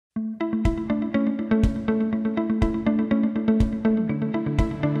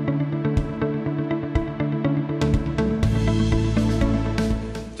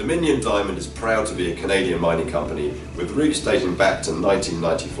Dominion Diamond is proud to be a Canadian mining company with roots dating back to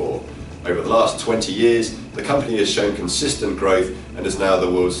 1994. Over the last 20 years, the company has shown consistent growth and is now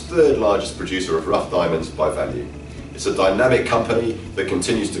the world's third largest producer of rough diamonds by value. It's a dynamic company that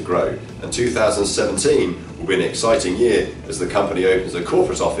continues to grow, and 2017 will be an exciting year as the company opens a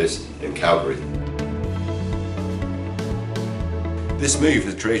corporate office in Calgary. This move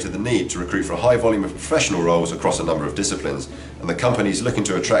has created the need to recruit for a high volume of professional roles across a number of disciplines, and the company is looking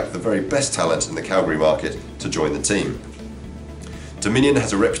to attract the very best talent in the Calgary market to join the team. Dominion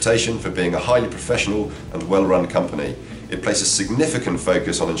has a reputation for being a highly professional and well-run company. It places significant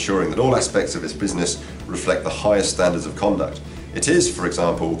focus on ensuring that all aspects of its business reflect the highest standards of conduct. It is, for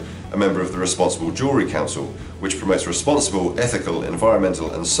example, a member of the Responsible Jewellery Council, which promotes responsible, ethical,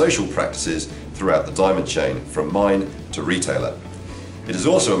 environmental and social practices throughout the diamond chain, from mine to retailer. It is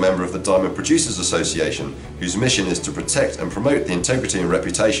also a member of the Diamond Producers Association, whose mission is to protect and promote the integrity and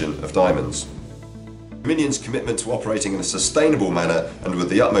reputation of diamonds. Dominion's commitment to operating in a sustainable manner and with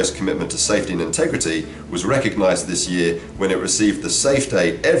the utmost commitment to safety and integrity was recognised this year when it received the Safe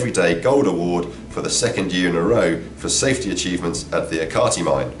Day Everyday Gold Award for the second year in a row for safety achievements at the Ekati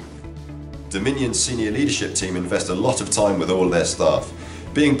mine. Dominion's senior leadership team invest a lot of time with all their staff.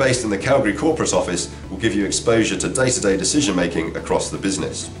 Being based in the Calgary corporate office will give you exposure to day-to-day decision-making across the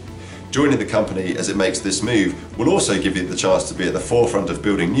business. Joining the company as it makes this move will also give you the chance to be at the forefront of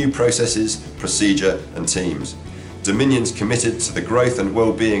building new processes, procedure and teams. Dominion's committed to the growth and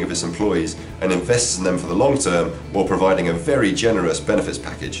well-being of its employees and invests in them for the long term while providing a very generous benefits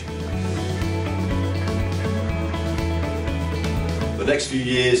package. The next few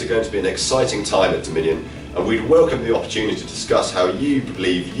years are going to be an exciting time at Dominion, and we'd welcome the opportunity to discuss how you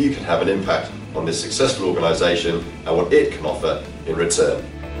believe you can have an impact on this successful organisation and what it can offer in return.